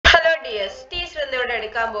നമ്മളിവിടെ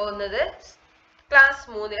എടുക്കാൻ പോകുന്നത് class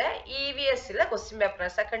 3-ലെ EVS-ലെ question paper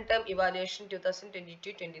second term evaluation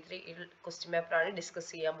 2022-23 question paper ആണ് ഡിസ്കസ്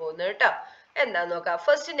ചെയ്യാൻ പോകുന്നത് കേട്ടോ. എന്താന്ന് നോക്കാം.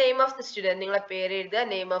 First name of the student, നിങ്ങളെ പേര് എഴുതുക,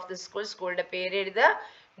 നെയിം ഓഫ് ദി സ്കൂൾ, സ്കൂളിന്റെ പേര് എഴുതുക,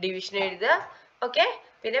 ഡിവിഷൻ എഴുതുക. ഓക്കെ,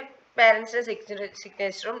 പിന്നെ പാരന്റ്സിന്റെ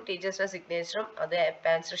സിഗ്നേച്ചറും ടീച്ചേഴ്സിന്റെ സിഗ്നേച്ചറും അത്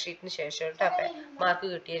ആൻസർ ഷീറ്റിന് ശേഷം കേട്ടോ, മാർക്ക്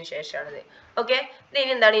കിട്ടിയതിന് ശേഷമാണത്. ഓക്കെ, ഇനി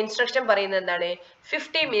എന്താണ് ഇൻസ്ട്രക്ഷൻ പറയുന്നത്, എന്താണ്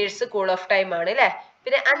 50 മിനിറ്റ്സ് കൂൾ ഓഫ് ടൈം ആണ് അല്ലെ.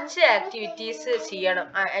 പിന്നെ 5 ആക്ടിവിറ്റീസ് ചെയ്യണം.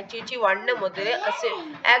 ആക്ടിവിറ്റി 1 മുതൽ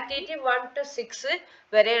ആക്ടിവിറ്റി 1 to 6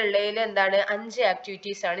 വരെ ഉള്ളതിൽ എന്താണ് 5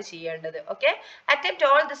 ആക്ടിവിറ്റീസ് ആണ് ചെയ്യേണ്ടത്. Okay, attempt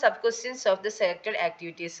all the sub questions of the selected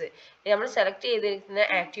activities. നമ്മൾ സെലക്ട് ചെയ്തിരിക്കുന്ന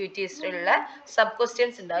ആക്ടിവിറ്റീസിലുള്ള സബ്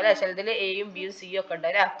ക്വസ്റ്റ്യൻസ് ഉണ്ടാവും അല്ലെ, ചിലതിൽ എയും ബിയും സിയും ഒക്കെ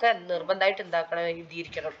ഉണ്ടാവില്ല, ഒക്കെ നിർബന്ധമായിട്ട് എന്താക്കണം,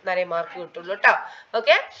 എഴുതിയിരിക്കണം, നിറയെ മാർക്ക് കിട്ടുള്ളൂ കേട്ടോ.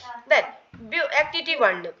 Okay, then activity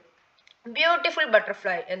 1 beautiful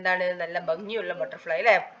butterfly, എന്താണ് നല്ല ഭംഗിയുള്ള ബട്ടർഫ്ലൈ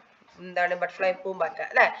അല്ലെ, എന്താണ് ബട്ടർഫ്ലൈ പൂമ്പാറ്റ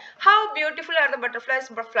അല്ലെ. How beautiful are the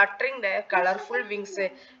butterflies ഫ്ലട്ടറിംഗ് the colourful wings.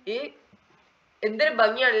 ഈ എന്തൊരു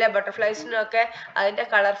ഭംഗിയാണല്ലേ ബട്ടർഫ്ലൈസിനൊക്കെ അതിന്റെ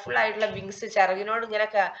കളർഫുൾ ആയിട്ടുള്ള വിങ്സ് ചിറകിനോട് ഇങ്ങനെ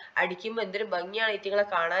അടിക്കുമ്പോൾ എന്തൊരു ഭംഗിയാണ് ഇറ്റിങ്ങളെ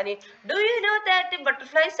കാണാൻ. Do you know that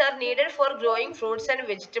butterflies R needed for growing fruits and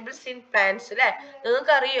vegetables in plants അല്ലെ.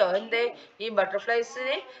 നിങ്ങൾക്ക് അറിയോ എന്ത് ഈ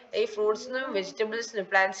ബട്ടർഫ്ലൈസിന് ഈ ഫ്രൂട്ട്സിനും വെജിറ്റബിൾസിനും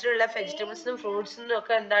പ്ലാന്റ്സിലുള്ള വെജിറ്റബിൾസിനും ഫ്രൂട്ട്സിനും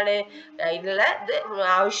ഒക്കെ എന്താണ് ഇതിനുള്ള ഇത്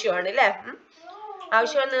ആവശ്യമാണ് അല്ലെ,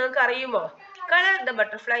 ആവശ്യമാണ്. നിങ്ങൾക്ക് അറിയുമോ? Colour the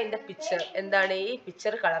butterfly in the picture, എന്താണ് ഈ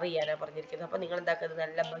പിക്ചർ കളർ ചെയ്യാനാണ് പറഞ്ഞിരിക്കുന്നത്. അപ്പൊ നിങ്ങൾ എന്താക്കുക,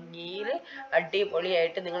 നല്ല ഭംഗിയിൽ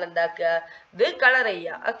അടിപൊളിയായിട്ട് നിങ്ങൾ എന്താക്കുക, ഇത് കളർ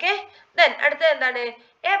ചെയ്യുക. ഓക്കെ, ദെൻ അടുത്തത് എന്താണ്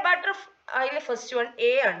എ ബട്ടർഫ്ലൈ, അതിൽ ഫസ്റ്റ് വൺ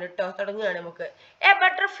എ ആണ് കേട്ടോ. തുടങ്ങുകയാണ് നമുക്ക്. A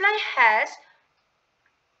butterfly has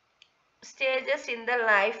stages in the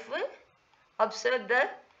life, observe the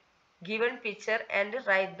given picture and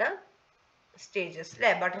write the stages അല്ലെ.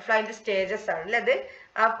 ബട്ടർഫ്ലൈന്റെ സ്റ്റേജസ് ആണ് അല്ലെ അത്.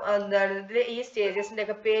 എന്താണ് ഇതില് ഈ സ്റ്റേജസിന്റെ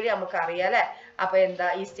ഒക്കെ പേര് നമുക്ക് അറിയാം അല്ലെ. അപ്പൊ എന്താ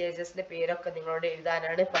ഈ സ്റ്റേജസിന്റെ പേരൊക്കെ നിങ്ങളോട്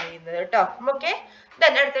എഴുതാനാണ് പറയുന്നത് കേട്ടോ. ഓക്കെ,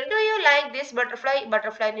 ദെൻ അടുത്ത do you like this butterfly,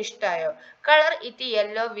 ബട്ടർഫ്ലൈന് ഇഷ്ടമായോ? Colour it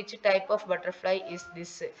yellow, which type of butterfly is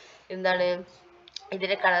this, എന്താണ്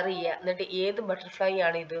ഇതിനെ കളർ ചെയ്യുക, എന്നിട്ട് ഏത് ബട്ടർഫ്ലൈ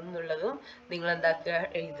ആണ് ഇത് എന്നുള്ളതും നിങ്ങൾ എന്താക്കുക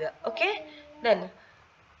എഴുതുക. Okay, then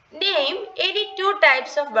name any 2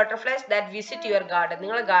 types of butterflies that visit your garden.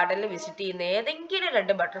 നിങ്ങളെ ഗാർഡനിൽ വിസിറ്റ് ചെയ്യുന്ന ഏതെങ്കിലും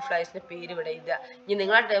 2 ബട്ടർഫ്ലൈസിന്റെ പേര് ഇവിടെ എഴുതുക. ഇനി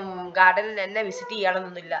നിങ്ങളുടെ ഗാർഡനിൽ തന്നെ വിസിറ്റ്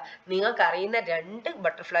ചെയ്യണമെന്നൊന്നുമില്ല, നിങ്ങൾക്ക് അറിയുന്ന 2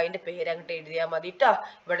 ബട്ടർഫ്ലൈന്റെ പേര് അങ്ങോട്ട് എഴുതിയാൽ മതി കേട്ടോ.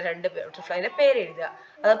 ഇവിടെ 2 ബട്ടർഫ്ലൈന്റെ പേര് എഴുതുക.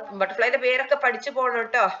 അത് ബട്ടർഫ്ലൈന്റെ പേരൊക്കെ പഠിച്ചു പോകണം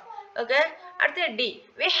കേട്ടോ. ഓക്കെ, അടുത്ത D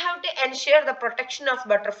we have to ensure the protection of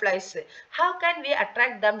butterflies. How can we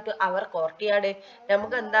attract them to our courtyard.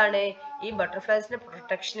 നമുക്ക് എന്താണ് ഈ ബട്ടർഫ്ലൈസിന്റെ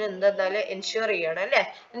പ്രൊട്ടക്ഷൻ എന്തായാലും എൻഷുർ ചെയ്യണം അല്ലെ,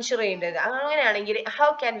 എൻഷുർ ചെയ്യേണ്ടത്. അങ്ങനെയാണെങ്കിൽ how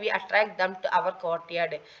can we attract them to our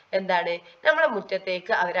courtyard, എന്താണ് നമ്മളെ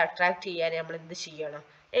മുറ്റത്തേക്ക് അവരെ അട്രാക്ട് ചെയ്യാൻ നമ്മൾ എന്ത് ചെയ്യണം,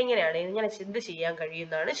 എങ്ങനെയാണ് ഇങ്ങനെ എന്ത് ചെയ്യാൻ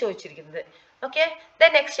കഴിയുമെന്നാണ് ചോദിച്ചിരിക്കുന്നത്. Okay, the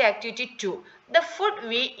next activity 2 the food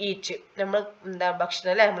we eat, നമ്മൾ എന്താ ഭക്ഷണം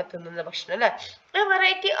അല്ലെ, നമ്മൾ തിന്നുന്ന ഭക്ഷണം അല്ലെ. A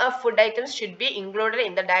variety of food items should be included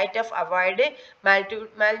in the diet of avoid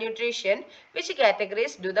malnutrition. Which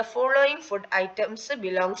categories do the following food items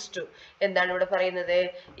belongs to? എന്താണ് ഇവിടെ പറയുന്നത്,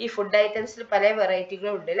 ഈ ഫുഡ് ഐറ്റംസിൽ പല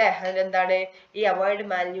വെറൈറ്റികളും ഉണ്ട് അല്ലെ. അതിലെന്താണ് ഈ അവോയ്ഡ്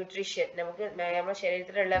മാൽന്യൂട്രീഷൻ, നമുക്ക് നമ്മുടെ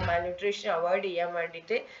ശരീരത്തിലുള്ള മാൽന്യൂട്രീഷൻ അവോയ്ഡ് ചെയ്യാൻ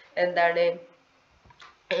വേണ്ടിയിട്ട് എന്താണ്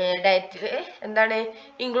ഡയറ്റിൽ എന്താണ്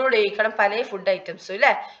ഇൻക്ലൂഡ് ചെയ്യിക്കണം പല ഫുഡ് ഐറ്റംസും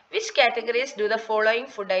അല്ലെ. Which categories do the following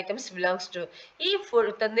food items belongs to. ഈ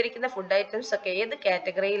തന്നിരിക്കുന്ന ഫുഡ് ഐറ്റംസ് ഒക്കെ ഏത്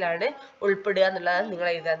കാറ്റഗറിയിലാണ് ഉൾപ്പെടുക എന്നുള്ളതാണ് നിങ്ങൾ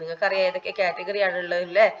എഴുതുക. നിങ്ങൾക്ക് അറിയാം ഏതൊക്കെ കാറ്റഗറി ആണുള്ളത്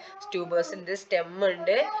അല്ലേ. ട്യൂബേഴ്സ് ഉണ്ട്, സ്റ്റെം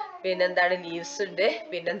ഉണ്ട്, പിന്നെന്താണ് ലീവ്സ് ഉണ്ട്,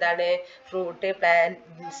 പിന്നെന്താണ് ഫ്രൂട്ട്,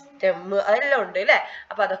 പ്ലാന്റ്, സ്റ്റെം, അതെല്ലാം ഉണ്ട് അല്ലെ.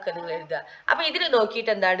 അപ്പൊ അതൊക്കെ നിങ്ങൾ എഴുതുക. അപ്പൊ ഇതിൽ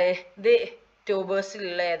നോക്കിയിട്ട് എന്താണ് ഇത്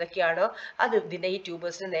ട്യൂബേഴ്സിലുള്ള ഏതൊക്കെയാണോ അത് ഇതിന്റെ ഈ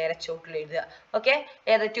ട്യൂബേഴ്സിന് നേരെ ചോട്ടിൽ എഴുതുക. ഓക്കെ,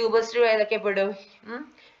 ഏത് ട്യൂബേഴ്സിൽ ഏതൊക്കെ പെടും,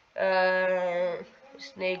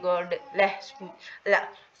 സ്നേക് ഗോൾഡ് അല്ലെ, അല്ല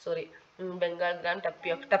സോറി ബംഗാൾ ഗ്രാം,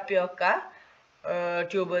 ടപ്പിയോക്ക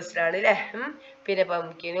ട്യൂബേഴ്സിലാണ് അല്ലെ. പിന്നെ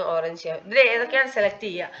പംകിൻ, ഓറഞ്ച്, ഇതിൽ ഏതൊക്കെയാണ് സെലക്ട്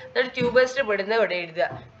ചെയ്യുക, എന്നിട്ട് ട്യൂബേഴ്സിൽ പെടുന്ന ഇവിടെ എഴുതുക.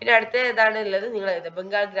 പിന്നെ അടുത്ത ഏതാണ് ഉള്ളത് നിങ്ങൾ എഴുതുക,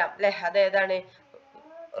 ബംഗാൾ ഗ്രാം അല്ലെ, അത് ഏതാണ്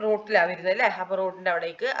റൂട്ടിലാണ് വരുന്നത് അല്ലെ. അപ്പൊ റൂട്ടിന്റെ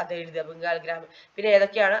അവിടേക്ക് അത് എഴുതുക ബംഗാൾ ഗ്രാം. പിന്നെ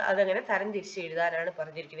ഏതൊക്കെയാണ് അതങ്ങനെ തരം തിരിച്ച് എഴുതാനാണ്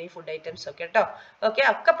പറഞ്ഞിരിക്കുന്നത് ഈ ഫുഡ് ഐറ്റംസ് ഒക്കെ കേട്ടോ. ഓക്കെ,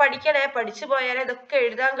 ഒക്കെ പഠിക്കണേ, പഠിച്ചു പോയാലേ ഇതൊക്കെ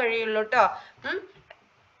എഴുതാൻ കഴിയുള്ളൂ കേട്ടോ.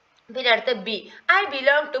 പിന്നെ അടുത്ത B I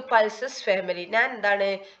belong to pulses family. ഞാൻ എന്താണ്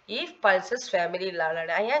ഈ പൾസസ് ഫാമിലി ഉള്ള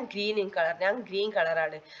ആളാണ്. I am green in colour, ഞാൻ ഗ്രീൻ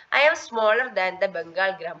കളറാണ്. I am smaller than the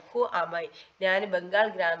Bengal gram, who am I. ഞാൻ ബംഗാൾ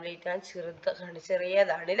ഗ്രാമിലേക്ക് ഞാൻ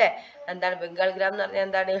ചെറിയതാണ് അല്ലെ. എന്താണ് ബംഗാൾ ഗ്രാം എന്ന് പറഞ്ഞാൽ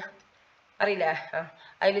എന്താണ് അറിയില്ല,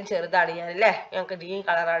 അതിലും ചെറുതാണ് ഞാൻ അല്ലേ, ഞങ്ങൾക്ക് ഗ്രീൻ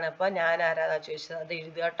കളറാണ്. അപ്പൊ ഞാൻ ആരാന്നാ ചോദിച്ചത്, അത്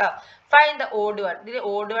എഴുതുക കേട്ടോ. ഫൈൻഡ് ദ ഓഡ് വൺ, ഇതിൽ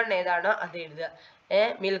ഓഡ് വൺ ഏതാണോ അത് എഴുതുക.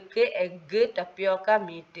 Milk, egg, ടപ്പിയോക്ക,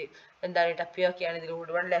 meet. എന്താണ് ടപ്പിയോക്കയാണ് ഇതിൽ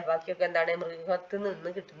ഓഡ് വൺ അല്ലേ. ബാക്കിയൊക്കെ എന്താണ് മൃഗത്തിൽ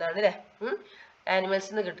നിന്ന് കിട്ടുന്നതാണ് അല്ലേ.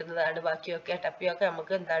 ആനിമൽസിൽ കിട്ടുന്നതാണ്. ബാക്കിയൊക്കെ ടപ്പിയൊക്കെ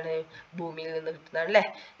നമുക്ക് എന്താണ് ഭൂമിയിൽ നിന്ന് കിട്ടുന്നതാണ് അല്ലേ.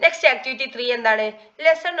 നെക്സ്റ്റ് ആക്ടിവിറ്റി 3 എന്താണ്?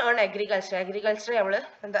 Lesson on agriculture. അഗ്രികൾച്ചർ നമ്മൾ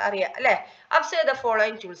എന്താ അറിയാം അല്ലേ. Observe the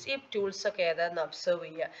following tools. ഈ ടൂൾസ് ഒക്കെ ഏതാന്ന് ഒബ്സർവ്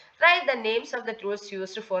ചെയ്യുക. Write the names of the tools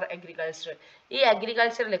used for agriculture. ഈ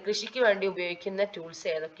അഗ്രികൾച്ചറിൽ കൃഷിക്ക് വേണ്ടി ഉപയോഗിക്കുന്ന ടൂൾസ്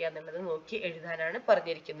ഏതൊക്കെയാണെന്നുള്ളത് നോക്കി എഴുതാനാണ്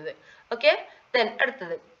പറഞ്ഞിരിക്കുന്നത്. ഓക്കെ. ദെൻ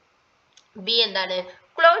അടുത്തത് ബി എന്താണ്?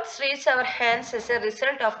 Clothes reach our hands as a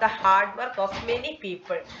result of the hard work of many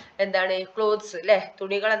people. എന്താണ്? ക്ലോത്ത്സ് അല്ലെ,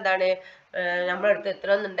 തുണികൾ എന്താണ് നമ്മളെടുത്ത്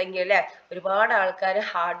എത്തണമെന്നുണ്ടെങ്കിൽ അല്ലെ ഒരുപാട് ആൾക്കാർ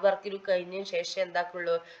ഹാർഡ് വർക്കിൽ കഴിഞ്ഞതിന് ശേഷം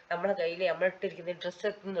എന്താക്കുള്ളൂ നമ്മളെ കയ്യിൽ നമ്മളിട്ടിരിക്കുന്ന ഡ്രസ്സ്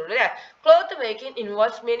എത്തുന്നുള്ളൂ അല്ലെ. Cloth making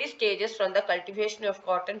involves many stages from the cultivation of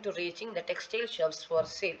cotton to reaching the textile shops for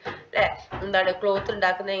sale അല്ലെ. എന്താണ് ക്ലോത്ത്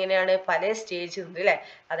ഉണ്ടാക്കുന്നത് എങ്ങനെയാണ്? പല സ്റ്റേജ് ഉണ്ട് അല്ലെ.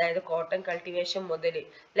 അതായത് കോട്ടൺ കൾട്ടിവേഷൻ മുതൽ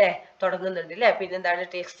അല്ലെ തുടങ്ങുന്നുണ്ട് അല്ലെ. പിന്നെന്താണ്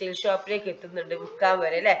ടെക്സ്റ്റൈൽ ഷോപ്പിലേക്ക് എത്തുന്നുണ്ട് വിൽക്കാൻ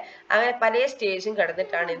വരെ അല്ലെ. അങ്ങനെ പല സ്റ്റേജും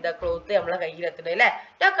കടന്നിട്ടാണ് എന്താ ക്ലോത്ത് നമ്മളെ കയ്യിലെത്തുന്നത് അല്ലെ.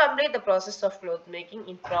 Now complete the process of cloth making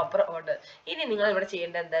in proper order. ഇനി നിങ്ങൾ ഇവിടെ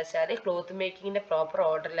ചെയ്യേണ്ടത് എന്താ വെച്ചാൽ ക്ലോത്ത് മേക്കിങ്ങിന്റെ പ്രോപ്പർ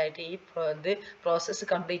ഓർഡറിലായിട്ട് ഈ പ്രോസസ്സ്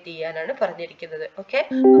കംപ്ലീറ്റ് ചെയ്യാനാണ് പറഞ്ഞിരിക്കുന്നത്. ഓക്കെ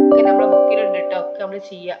ഒക്കെ നമ്മുടെ ബുക്കിലുണ്ട് കേട്ടോ. ഒക്കെ നമ്മൾ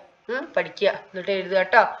ചെയ്യുക, പഠിക്കുക, എന്നിട്ട് എഴുതുക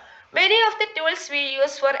കേട്ടോ. Many of the tools we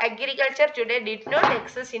use for agriculture today did not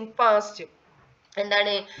exist in past.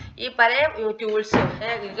 എന്താണ് ഈ പല ടൂൾസും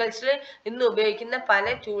അഗ്രികൾച്ചറിൽ ഇന്ന് ഉപയോഗിക്കുന്ന പല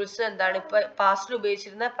ടൂൾസും എന്താണ് ഇപ്പൊ പാസ്റ്റിൽ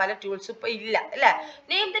ഉപയോഗിച്ചിരുന്ന പല ടൂൾസും ഇപ്പൊ ഇല്ല അല്ലെ.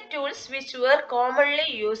 Name the tools which were commonly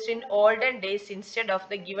used in olden days instead of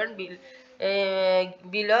the given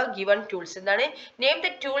below given tools. എന്താണ്? Name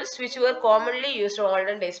the tools which were commonly used in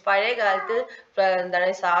olden days. പഴയ കാലത്ത്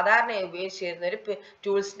എന്താണ് സാധാരണ ഉപയോഗിച്ചിരുന്ന ഒരു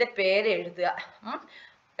ടൂൾസിന്റെ പേര് എഴുതുക.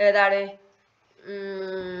 ഏതാണ്?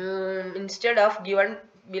 Instead of given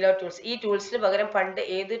below tools. ഈ ടൂൾസിന് പകരം പണ്ട്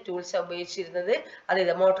ഏത് ടൂൾസ് ഉപയോഗിച്ചിരുന്നത്? അതെ,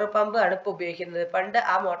 മോട്ടോർ പമ്പ് ആണ് ഇപ്പൊ ഉപയോഗിക്കുന്നത്. പണ്ട്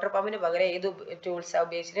ആ മോട്ടോർ പമ്പിന് പകരം ഏത് ടൂൾസ്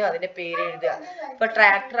ഉപയോഗിച്ചിരുന്നത് അതിന്റെ പേര് എഴുതുക. ഇപ്പൊ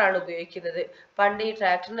ട്രാക്ടർ ആണ് ഉപയോഗിക്കുന്നത്. പണ്ട് ഈ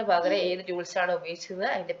ട്രാക്ടറിന് പകരം ഏത് ടൂൾസ് ആണ് ഉപയോഗിച്ചത്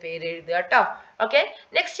അതിന്റെ പേര് എഴുതുക കേട്ടോ. ഓക്കെ.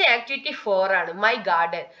 നെക്സ്റ്റ് ആക്ടിവിറ്റി 4 ആണ് my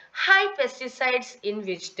garden. High pesticides in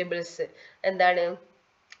vegetables. എന്താണ്?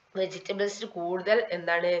 വെജിറ്റബിൾസിൽ കൂടുതൽ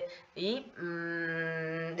എന്താണ് ഈ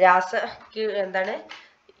എന്താണ്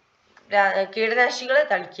കീടനാശികൾ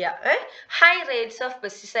തളിക്കുക. High rates of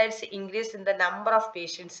pesticides increase in the number of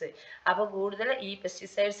patients. അപ്പൊ കൂടുതൽ ഈ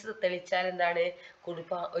പെസ്റ്റിസൈഡ്സ് തെളിച്ചാൽ എന്താണ്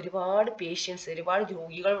ഒരുപാട് പേഷ്യൻസ് ഒരുപാട്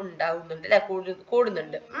രോഗികൾ ഉണ്ടാവുന്നുണ്ട് അല്ലെ,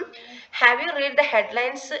 കൂടുന്നുണ്ട്. Have you read the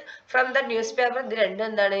headlines from the news paper. ഇത് രണ്ടും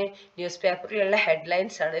എന്താണ് ന്യൂസ് പേപ്പറിലുള്ള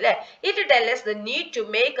ഹെഡ്ലൈൻസ് ആണ് അല്ലെ. It tells the need to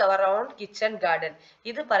make our on kitchen garden.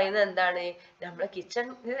 ഇത് പറയുന്നത് എന്താണ്? നമ്മളെ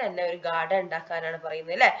കിച്ചണിൽ തന്നെ ഒരു ഗാർഡൻ ഉണ്ടാക്കാനാണ്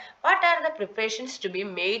പറയുന്നത് അല്ലെ. What are the preparations to be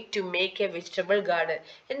made to make A vegetable garden.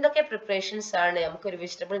 എന്തൊക്കെ പ്രിപ്പറേഷൻസ് ആണ് നമുക്കൊരു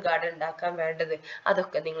വെജിറ്റബിൾ ഗാർഡൻ ഉണ്ടാക്കാൻ വേണ്ടത്?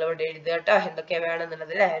 അതൊക്കെ നിങ്ങൾ ഇവിടെ എഴുതുക കേട്ടോ. എന്തൊക്കെ വേണം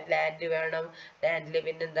എന്നുള്ളത് അല്ലെ. ലാൻഡ് വേണം, ലാൻഡിൽ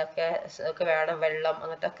പിന്നെ എന്തൊക്കെ വേണം, വെള്ളം,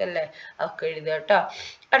 അങ്ങനത്തെ ഒക്കെ അല്ലേ, അതൊക്കെ എഴുതുക കേട്ടോ.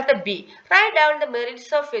 അടുത്ത B, write down the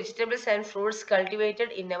merits of vegetables and fruits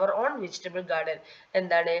cultivated in our on vegetable garden.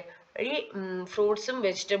 എന്താണ് ഈ ഫ്രൂട്ട്സും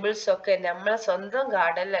വെജിറ്റബിൾസും ഒക്കെ നമ്മളെ സ്വന്തം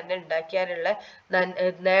ഗാർഡനിൽ തന്നെ ഉണ്ടാക്കിയാലുള്ള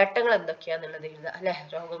നേട്ടങ്ങൾ എന്തൊക്കെയാന്നുള്ളത് എഴുതുക അല്ലെ.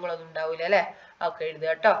 രോഗങ്ങളൊന്നും ഉണ്ടാവില്ല അല്ലെ, ഒക്കെ എഴുതുക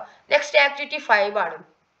കേട്ടോ. നെക്സ്റ്റ് ആക്ടിവിറ്റി 5 ആണ്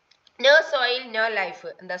നോ സോയിൽ നോ ലൈഫ്.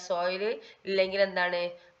 എന്താ? സോയിൽ ഇല്ലെങ്കിൽ എന്താണ്?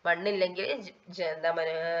 മണ്ണില്ലെങ്കിൽ എന്താ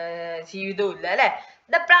ജീവിതവും ഇല്ല അല്ലെ.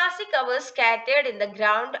 The plastic covers scattered in the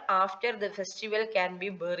ground after the festival can be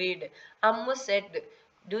buried. Ammu said,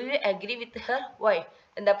 do you agree with her? Why?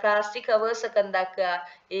 എന്താ പ്ലാസ്റ്റിക് കവേഴ്സ് ഒക്കെ എന്താക്കുക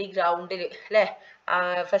ഈ ഗ്രൗണ്ടിൽ അല്ലെ.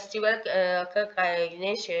 ഫെസ്റ്റിവൽ ഒക്കെ കഴിഞ്ഞ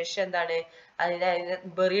ശേഷം എന്താണ് അതിനെ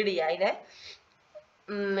ബെറീഡ് ചെയ്യുക. അതിനെ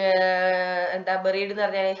എന്താ ബെറീഡ് എന്ന്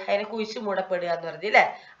പറഞ്ഞാൽ അതിനെ കുഴിച്ച് മൂടപ്പെടുക എന്ന് പറഞ്ഞു അല്ലെ.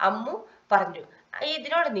 അമ്മു പറഞ്ഞു.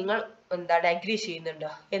 ഇതിനോട് നിങ്ങൾ എന്താണ് അഗ്രി ചെയ്യുന്നുണ്ടോ?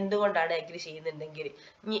 എന്തുകൊണ്ടാണ് അഗ്രി ചെയ്യുന്നുണ്ടെങ്കിൽ,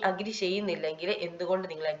 ഇനി അഗ്രി ചെയ്യുന്നില്ലെങ്കിൽ എന്തുകൊണ്ട്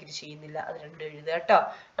നിങ്ങൾ അഗ്രി ചെയ്യുന്നില്ല? അത് രണ്ടും എഴുതുക കേട്ടോ.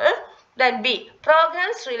 Then B,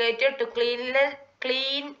 programs related to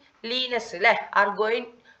cleanliness അല്ലെ are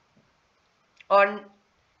going on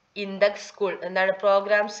in the school. എന്താണ്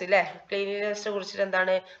പ്രോഗ്രാംസ് അല്ലെ ക്ലീൻലിനെസ്സിനെ കുറിച്ചിട്ട്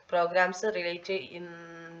എന്താണ് programmes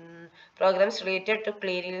related to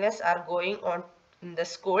cleanliness are going on in the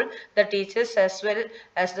school. The teachers as well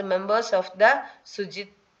as the members of the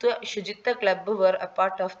Shujitha club were a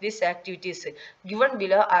part of these activities. Given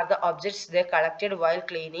below are the objects they collected while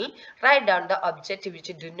cleaning. Write down the objects which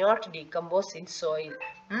do not decompose in soil.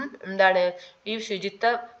 എന്താണ് ഈ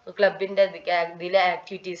ശുചിത്വ ക്ലബിന്റെ ഇതിലെ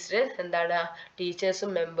ആക്ടിവിറ്റീസിൽ എന്താണ് ടീച്ചേഴ്സും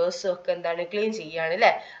മെമ്പേഴ്സും ഒക്കെ എന്താണ് clean ചെയ്യാണ്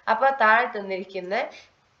അല്ലെ. അപ്പൊ താഴെ തന്നിരിക്കുന്ന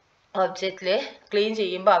ഒബ്ജക്റ്റില് ക്ലീൻ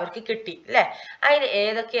ചെയ്യുമ്പോൾ അവർക്ക് കിട്ടി അല്ലെ. അതിന്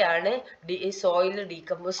ഏതൊക്കെയാണ് സോയിൽ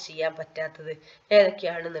ഡീകമ്പോസ് ചെയ്യാൻ പറ്റാത്തത്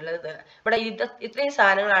ഏതൊക്കെയാണെന്നുള്ളത് ഇവിടെ ഇത്രയും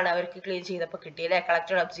സാധനങ്ങളാണ് അവർക്ക് ക്ലീൻ ചെയ്തപ്പോൾ കിട്ടി അല്ലെ.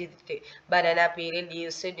 Collected object banana peel,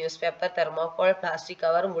 leaves, news paper, thermocol, plastic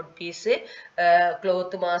cover, would piece,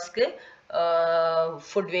 cloth mask,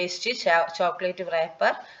 food waste, chocolate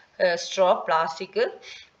wrapper, straw, plastic,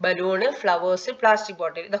 balloon, flowers, plastic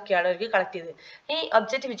bottle. ഇതൊക്കെയാണ് അവർക്ക് കളക്ട് ചെയ്തത്. ഈ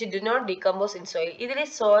object which do not decompose in soil, ഇതിൽ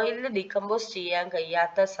സോയിലിൽ decompose ചെയ്യാൻ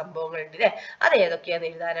കഴിയാത്ത സംഭവങ്ങളുണ്ട് അല്ലേ, അത് ഏതൊക്കെയാന്ന്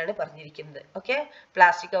എഴുതാനാണ് പറഞ്ഞിരിക്കുന്നത്. ഓക്കെ,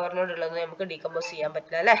 പ്ലാസ്റ്റിക് കവറിനോടുള്ളത് നമുക്ക് ഡീകമ്പോസ് ചെയ്യാൻ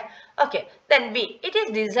പറ്റില്ല അല്ലേ. Okay, then B, it is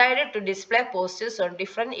decided to display posters on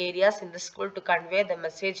different areas in the school to convey the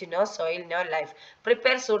message no soil no life.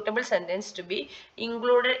 Prepare suitable sentence to be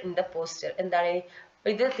included in the poster. എന്താണ്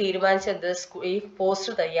ഇത് തീരുമാനിച്ചത്? ഈ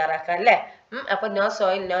poster തയ്യാറാക്കാൻ അല്ലേ. അപ്പൊ no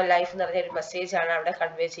soil no life എന്ന് പറഞ്ഞ ഒരു മെസ്സേജ് ആണ് അവിടെ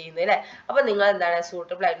കൺവേ ചെയ്യുന്നത് അല്ലേ. അപ്പൊ നിങ്ങൾ എന്താണ്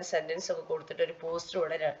സൂട്ടബിൾ ആയിട്ട് സെന്റൻസ് ഒക്കെ കൊടുത്തിട്ട് ഒരു പോസ്റ്റർ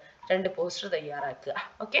ഇവിടെ 2 പോസ്റ്റർ തയ്യാറാക്കുക.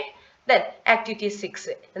 ഓക്കെ, then activity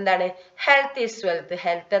 6 എന്താണ്? Health is wealth.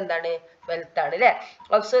 ഹെൽത്ത് എന്താണ്? വെൽത്ത് ആണ് അല്ലെ.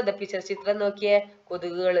 Observe the picture. ചിത്രം നോക്കിയേ,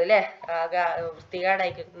 കൊതുകുകൾ അല്ലെ, ആകെ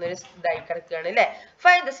വൃത്തികേടായി കിടക്കുന്ന ഒരു ഇതായി കിടക്കുകയാണ് അല്ലെ.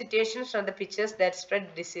 Find the situations from the pictures that spread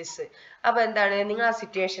disease. അപ്പൊ എന്താണ്? നിങ്ങൾ ആ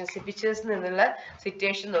സിറ്റുവേഷൻസ്, പിക്ചേഴ്സിൽ നിന്നുള്ള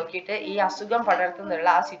സിറ്റുവേഷൻ നോക്കിയിട്ട് ഈ അസുഖം പടർത്തുന്നുള്ള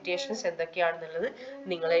ആ സിറ്റുവേഷൻസ് എന്തൊക്കെയാണെന്നുള്ളത്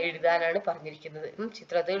നിങ്ങൾ എഴുതാനാണ് പറഞ്ഞിരിക്കുന്നത്.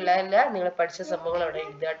 ചിത്രത്തിലുള്ളതല്ല, നിങ്ങൾ പഠിച്ച സംഭവങ്ങൾ അവിടെ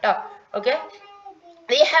എഴുതുക കേട്ടോ. Okay,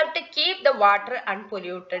 we have to keep the water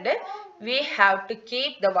unpolluted. We have to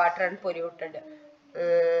keep the water unpolluted.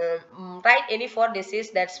 Write any 4 disease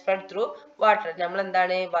that spread through water. നമ്മൾ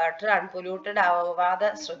എന്താണ്? വാട്ടർ അൺപൊല്യൂട്ടഡ് ആവാതെ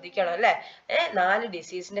ശ്രദ്ധിക്കണം അല്ലെ. 4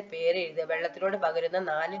 ഡിസീസിന്റെ പേര് എഴുതുക. വെള്ളത്തിലൂടെ പകരുന്ന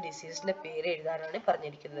 4 ഡിസീസിന്റെ പേര് എഴുതാനാണ്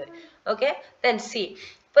പറഞ്ഞിരിക്കുന്നത്. Okay, then C,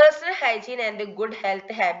 personal hygiene and good health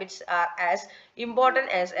habits are as important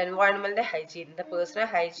as environmental hygiene. The personal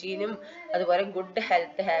hygiene അതുപോലെ ഗുഡ്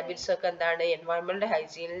ഹെൽത്ത് ഹാബിറ്റ്സ് ഒക്കെ എന്താണ്? എൻവയോൺമെന്റൽ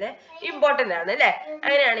ഹൈജീനിൽ ഇമ്പോർട്ടന്റ് ആണ് അല്ലെ.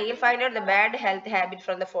 അങ്ങനെയാണെങ്കിൽ find out the bad health habit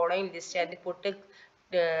from the following list and put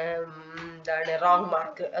എന്താണ് wrong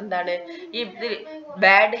mark. എന്താണ് ഈ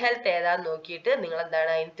bad health ഏതാന്ന് നോക്കിയിട്ട് നിങ്ങൾ എന്താണ്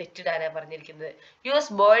അതിന് തെറ്റിടാനാ പറഞ്ഞിരിക്കുന്നത്. Use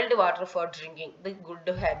boiled water for drinking. ഇത്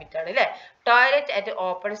ഗുഡ് ഹാബിറ്റ് ആണ് അല്ലെ. Toilet at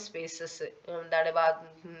open spaces. എന്താണ്?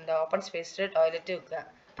 ഓപ്പൺ സ്പേസിൽ ടോയ്ലറ്റ് വെക്കുക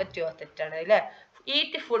പറ്റുമോ? തെറ്റാണ് അല്ലെ.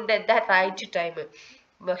 Eat food at the right time.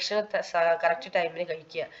 ഭക്ഷണം കറക്റ്റ് ടൈമിന്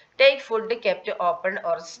കഴിക്കുക. Take food kept open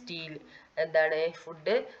or steel. എന്താണ്?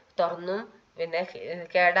 ഫുഡ് തുറന്നും പിന്നെ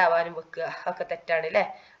കേടാവാനും വെക്കുക ഒക്കെ തെറ്റാണ് അല്ലേ.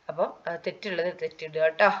 അപ്പം തെറ്റുള്ളത് തെറ്റിടുക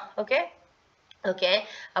കേട്ടോ. ഓക്കെ ഓക്കെ,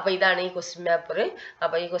 അപ്പൊ ഇതാണ് ഈ ക്വസ്റ്റ്യൻ പേപ്പർ.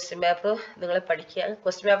 അപ്പൊ ഈ ക്വസ്റ്റ്യൻ പേപ്പർ നിങ്ങൾ പഠിക്കുക.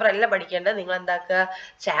 ക്വസ്റ്റ്യൻ പേപ്പർ അല്ല പഠിക്കേണ്ടത്, നിങ്ങൾ എന്താക്കുക?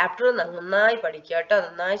 ചാപ്റ്റർ നന്നായി പഠിക്കുക കേട്ടോ.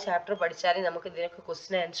 നന്നായി ചാപ്റ്റർ പഠിച്ചാലേ നമുക്ക് ഇതിനൊക്കെ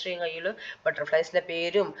ക്വസ്റ്റ്യൻ ആൻസർ ചെയ്യാൻ കഴിയുള്ളൂ. ബട്ടർഫ്ലൈസിന്റെ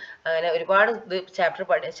പേരും അങ്ങനെ ഒരുപാട് ഇത്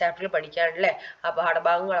ചാപ്റ്ററിൽ പഠിക്കാനല്ലേ. ആ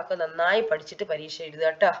പാഠഭാഗങ്ങളൊക്കെ നന്നായി പഠിച്ചിട്ട് പരീക്ഷ എഴുതുക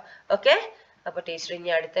കേട്ടോ. ഓക്കെ, അപ്പൊ ടീച്ചർ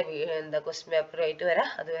ഇനി അടുത്ത ക്വസ്റ്റ്യൻ പേപ്പറുമായിട്ട് വരാം.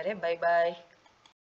 അതുവരെ ബൈ ബൈ.